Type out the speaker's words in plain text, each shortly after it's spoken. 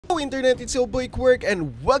internet, it's your boy Quirk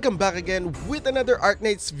and welcome back again with another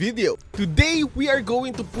Arknights video. Today we are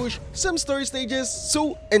going to push some story stages,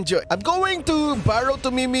 so enjoy. I'm going to borrow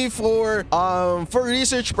Tomimi for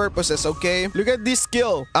research purposes, okay? Look at this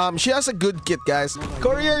skill. She has a good kit, guys.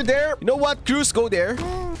 Courier there. You know what? Cruz, go there.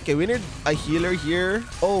 Okay, we need a healer here.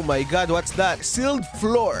 Oh my god, what's that? Sealed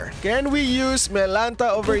floor. Can we use Melanta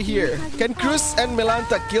over here? Can Cruz and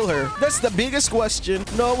Melanta kill her? That's the biggest question.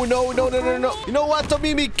 No. You know what,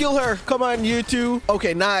 Tomimi, kill her. Come on, you two.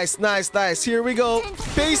 Okay, nice. Here we go.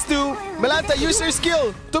 Phase 2. Melanta, use your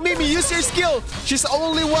skill. Tomimi, use your skill. She's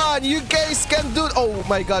only one. You guys can do... Oh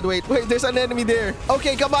my god, wait, there's an enemy there.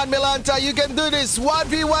 Okay, come on, Melanta, you can do this.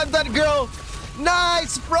 1v1 that girl.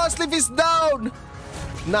 Nice. Frostleaf is down.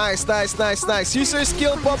 Nice. Use your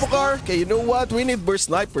skill, Popokar. Okay, you know what? We need burst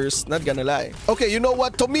snipers. Not gonna lie. Okay, you know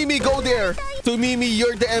what? Tomimi, go there. Tomimi,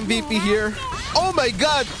 you're the MVP here. Oh my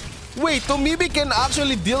god. Wait, Tomimi can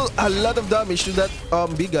actually deal a lot of damage to that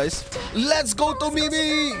big guys. Let's go,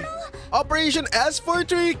 Tomimi. Operation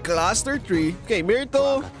S43, Cluster 3. Okay,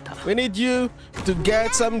 Myrtle, we need you to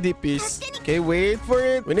get some DPs. Okay, wait for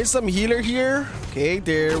it. We need some healer here. Okay,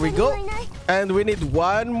 there we go. And we need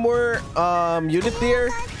one more unit there.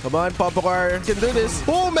 Come on, Popokar. You can do this.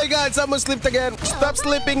 Oh my god, someone slipped again. Stop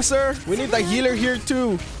slipping, sir. We need a healer here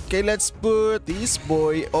too. Okay, let's put this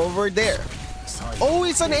boy over there. Oh,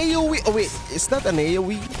 it's an AoE. Oh wait, is that an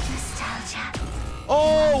AoE?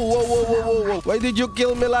 Oh, whoa. Why did you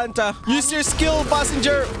kill Melanta? Use your skill,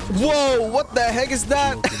 passenger. Whoa, what the heck is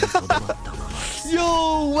that?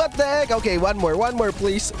 Yo, what the heck? Okay, one more,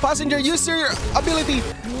 please. Passenger, use your ability.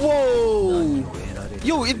 Whoa.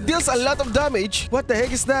 Yo, it deals a lot of damage. What the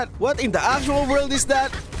heck is that? What in the actual world is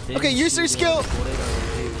that? Okay, use your skill.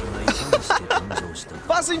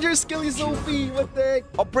 Passenger skill is OP. What the heck?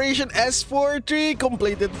 Operation S43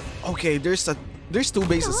 completed. Okay, there's two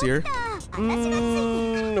bases here.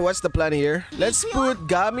 What's the plan here? Let's put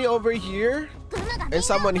Gami over here and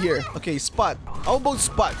someone here. Okay, Spot. How about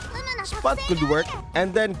Spot? Spot could work.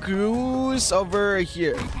 And then Cruz over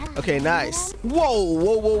here. Okay, nice.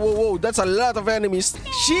 Whoa. That's a lot of enemies.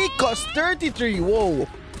 She costs 33. Whoa.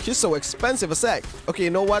 She's so expensive a sec. Okay, you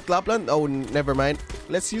know what, Lapland? Oh, never mind.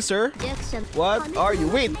 Let's use her. What are you?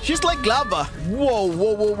 Wait, she's like lava.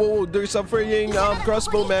 Whoa. There's a freaking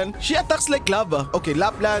crossbow, man. She attacks like lava. Okay,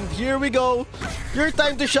 Lapland, here we go. Your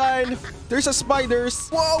time to shine. There's a spiders.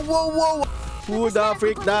 Whoa. Who the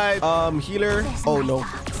freak died? Healer. Oh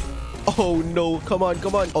no. Come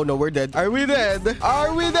on. Oh no, we're dead. Are we dead,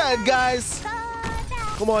 guys?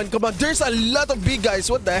 Come on. There's a lot of big guys.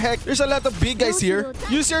 What the heck? There's a lot of big guys here.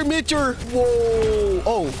 Use your meteor. Whoa.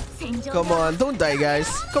 Oh. Come on. Don't die, guys.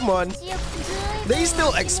 Come on. They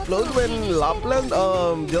still explode when Lapland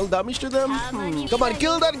deal damage to them. Come on,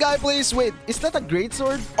 kill that guy, please. Wait, is that a great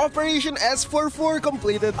sword? Operation S44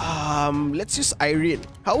 completed. Let's use Irene.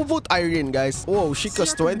 How about Irene, guys? Whoa, she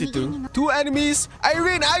costs 22. 2 enemies.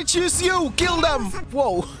 Irene, I choose you. Kill them.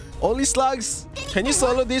 Whoa. Only slugs. Can you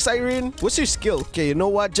solo this, Irene? What's your skill? Okay, you know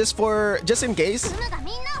what? Just in case.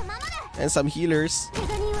 And some healers.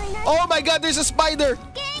 Oh my god, there's a spider.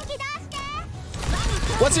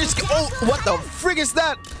 What's your skill? Oh, what the frick is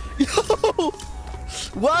that? Yo!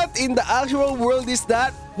 What in the actual world is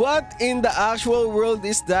that?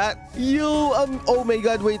 Yo, oh my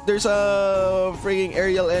god, wait, there's a freaking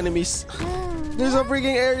aerial enemies.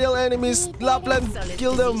 Lapland,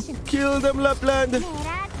 kill them, Lapland.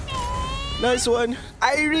 Nice one.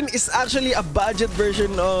 Irene is actually a budget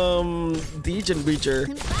version Legion Breacher.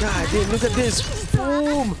 God damn, look at this.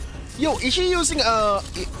 Boom. Yo, is she using a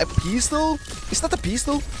pistol? Is that a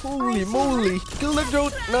pistol? Holy moly. Kill the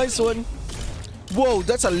goat. Nice one. Whoa,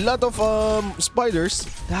 that's a lot of spiders.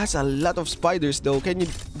 That's a lot of spiders though. Can you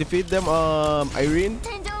defeat them, Irene?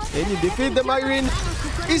 Can you defeat them, Irene?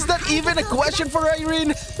 Is that even a question for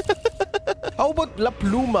Irene? How about La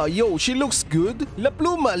Pluma? Yo, she looks good. La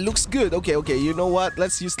Pluma looks good. Okay, you know what?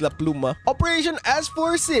 Let's use La Pluma. Operation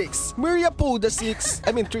S46. Miriapo, the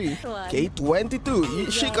 3. Okay,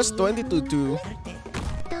 22. She costs 22 too.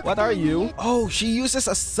 What are you? Oh, she uses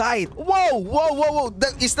a sight. Whoa.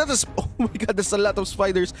 Is that a... Oh my god, there's a lot of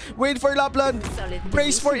spiders. Wait for Lapland.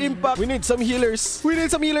 Brace for impact. We need some healers.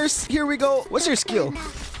 Here we go. What's your skill?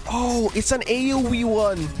 Oh, it's an AoE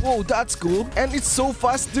one. Whoa, that's cool. And it's so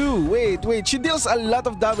fast too. Wait. She deals a lot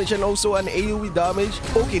of damage and also an AoE damage.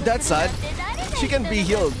 Okay, that's sad. She can be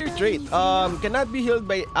healed. Trait. Cannot be healed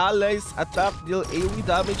by allies. Attack, deal AoE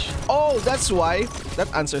damage. Oh, that's why. That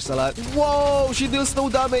answers a lot. Whoa, she deals no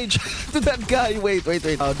damage to that guy. Wait.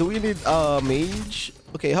 Do we need mage?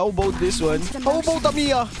 Okay, how about this one? How about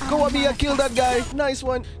Amiya? Go Amiya, kill that guy. Nice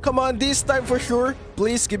one. Come on, this time for sure.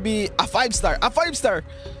 Please give me a 5-star. A 5-star.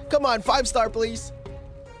 Come on, 5-star please.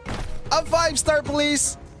 A 5-star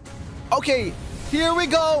please. Okay, here we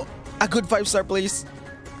go. A good 5-star please.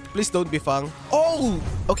 Please don't be Fang. Oh,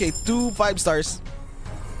 okay, 2 5-stars.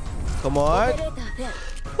 Come on.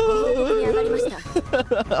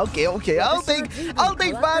 Okay, okay. I'll take Fang.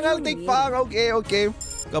 I'll take Fang. Okay, okay.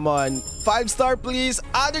 Come on. 5-star please.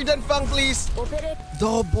 Other than Fang please.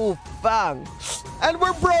 Double Fang. And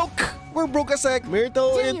we're broke. We're broke as heck.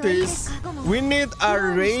 Myrtle it is. We need a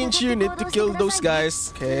range unit to kill those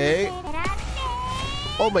guys. Okay.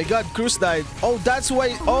 Oh my god, Cruz died. Oh, that's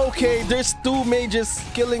why. Okay, there's 2 mages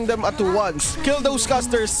killing them at once. Kill those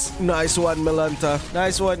casters. Nice one, Melanta.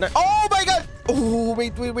 Nice one. Oh my god. Oh,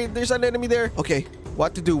 wait. There's an enemy there. Okay,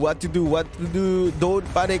 what to do? Don't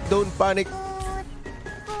panic.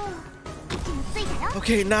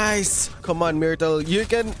 Okay, nice. Come on, Myrtle. You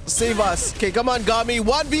can save us. Okay, come on, Gami.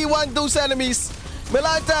 1v1 those enemies.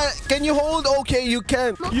 Melanta, can you hold? Okay, you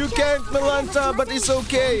can't. You can't, Melanta, but it's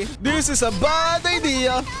okay. This is a bad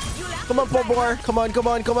idea. Come on, Popokar. Come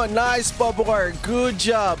on. Nice, Popokar. Good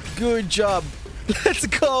job. Let's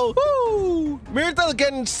go. Woo! Myrtle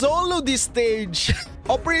can solo this stage.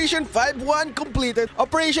 Operation 5-1 completed.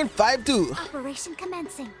 Operation 5-2. Operation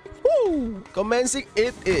commencing. Woo! Commencing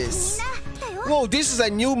it is. Whoa, this is a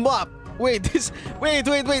new map. Wait,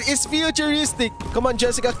 it's futuristic. Come on,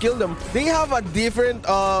 Jessica, kill them. They have a different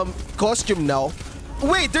costume now.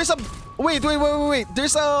 Wait, there's a wait.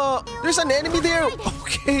 There's an enemy there.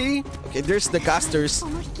 Okay, there's the casters.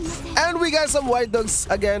 And we got some white dogs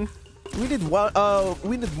again. We need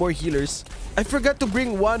more healers. I forgot to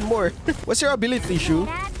bring one more. What's your ability, Shu?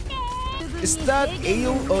 Is that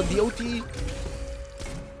AO or DOT?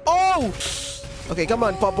 Oh! Okay, come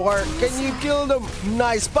on, Popokar. Can you kill them?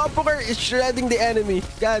 Nice. Popokar is shredding the enemy.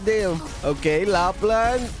 God damn. Okay,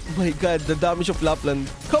 Lapland. Oh my god, the damage of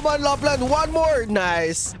Lapland. Come on, Lapland. One more.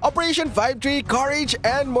 Nice. Operation 5-3, Courage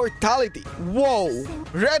and Mortality. Whoa.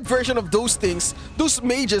 Red version of those things. Those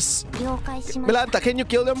mages. Melanta, can you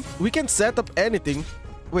kill them? We can set up anything.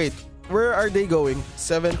 Wait, where are they going?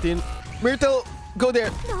 17. Myrtle, go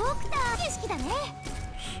there.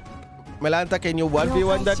 Melanta, can you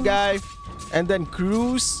 1v1 that guy? And then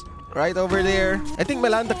Cruz right over there. I think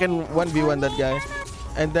Melanta can 1v1 that guy.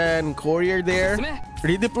 And then Courier there.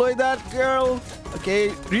 Redeploy that girl. Okay,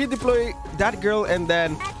 redeploy that girl and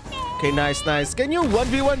then... Okay, nice. Can you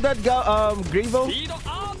 1v1 that guy, Gravo?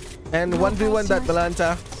 And 1v1 that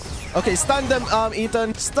Melanta. Okay, stun them,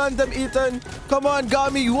 Ethan. Stun them, Ethan. Come on,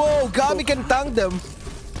 Gami. Whoa, Gami can tank them.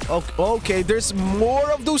 Okay, there's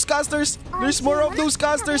more of those casters.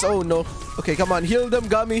 Oh no. Okay, come on, heal them,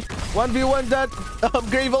 Gami. 1v1 that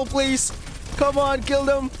Gravel, please. Come on, kill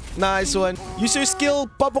them. Nice one. Use your skill,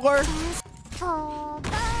 Popokar.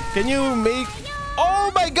 Can you make...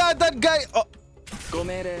 Oh my god, that guy... Oh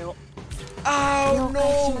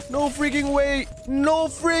no. No freaking way.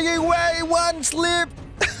 One slip.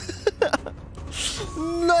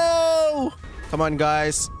 No. Come on,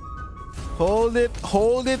 guys. Hold it.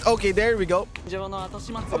 Okay, there we go.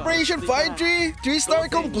 Operation 5-3, 3-star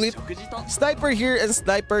complete. Sniper here and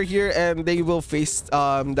sniper here, and they will face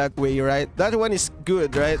that way, right? That one is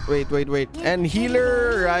good, right? Wait. And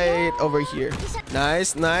healer right over here.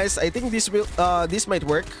 Nice. I think this might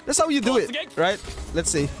work. That's how you do it, right? Let's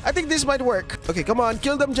see. I think this might work. Okay, come on,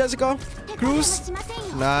 kill them, Jessica. Cruz.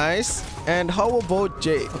 Nice. And how about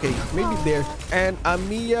Jay? Okay, maybe there. And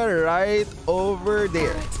Amiya right over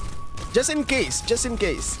there. Just in case.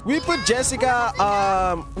 We put Jessica,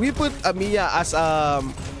 we put Amiya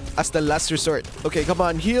as the last resort. Okay, come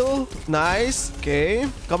on, heal. Nice. Okay,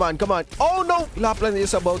 come on. Oh no, Lapland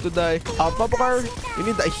is about to die. Popokar, we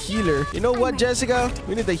need a healer. You know what, Jessica?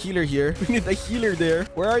 We need a healer here. We need a healer there.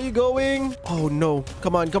 Where are you going? Oh no,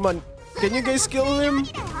 come on. Can you guys kill him?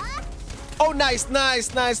 Oh, nice.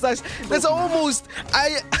 That's almost,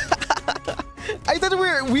 I thought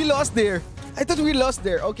we lost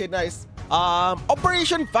there. Okay, nice.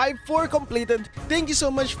 Operation 5-4 completed. Thank you so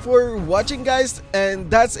much for watching, guys, and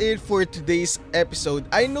that's it for today's episode.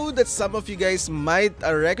 I know that some of you guys might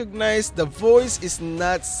recognize the voice is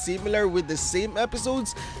not similar with the same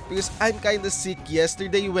episodes because I'm kinda sick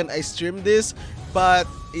yesterday when I streamed this, but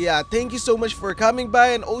yeah, thank you so much for coming by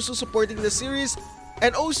and also supporting the series.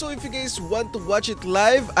 And also, if you guys want to watch it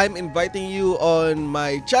live, I'm inviting you on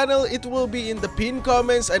my channel. It will be in the pinned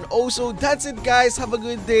comments. And also, that's it, guys. Have a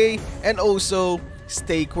good day. And also,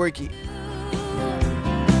 stay quirky.